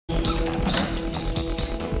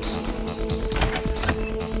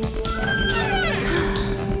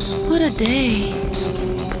What a day.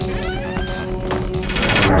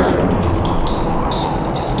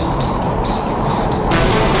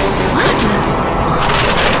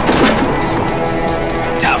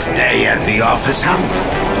 Tough day at the office, huh?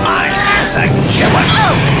 Mine is a killer.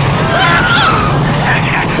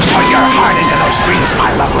 Put your heart into those streams, my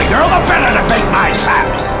lovely girl, the better to bait my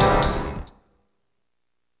trap.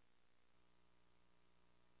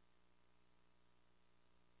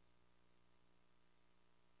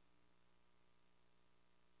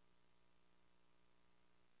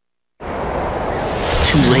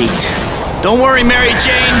 Too late. Don't worry, Mary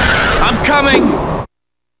Jane. I'm coming.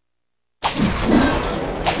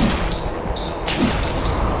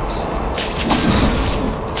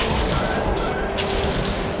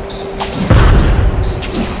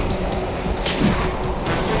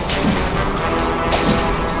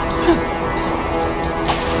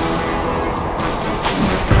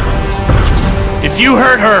 If you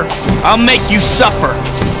hurt her, I'll make you suffer.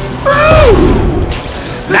 Ooh!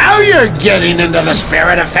 Now you're getting into the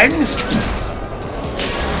spirit of things.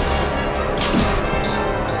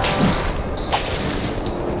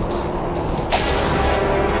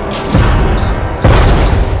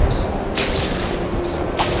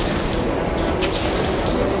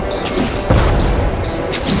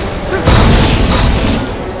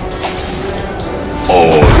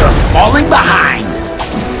 Oh, you're falling behind.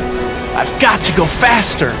 I've got to go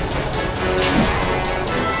faster.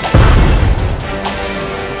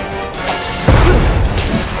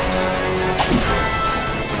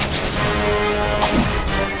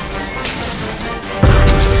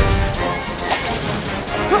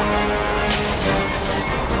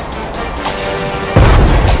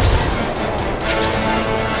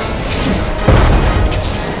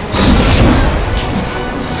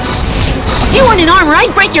 You want an arm,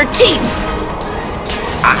 right? Break your teeth!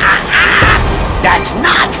 That's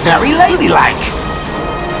not very ladylike.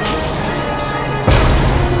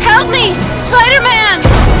 Help me! Spider-Man!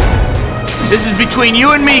 This is between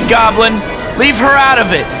you and me, Goblin. Leave her out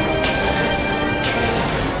of it.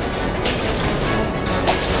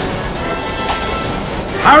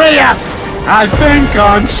 Hurry up! I think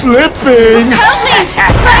I'm slipping. Help me!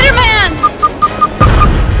 Spider-Man!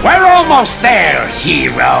 We're almost there,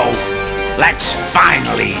 hero. Let's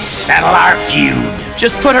finally settle our feud.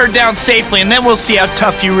 Just put her down safely, and then we'll see how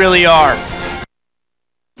tough you really are.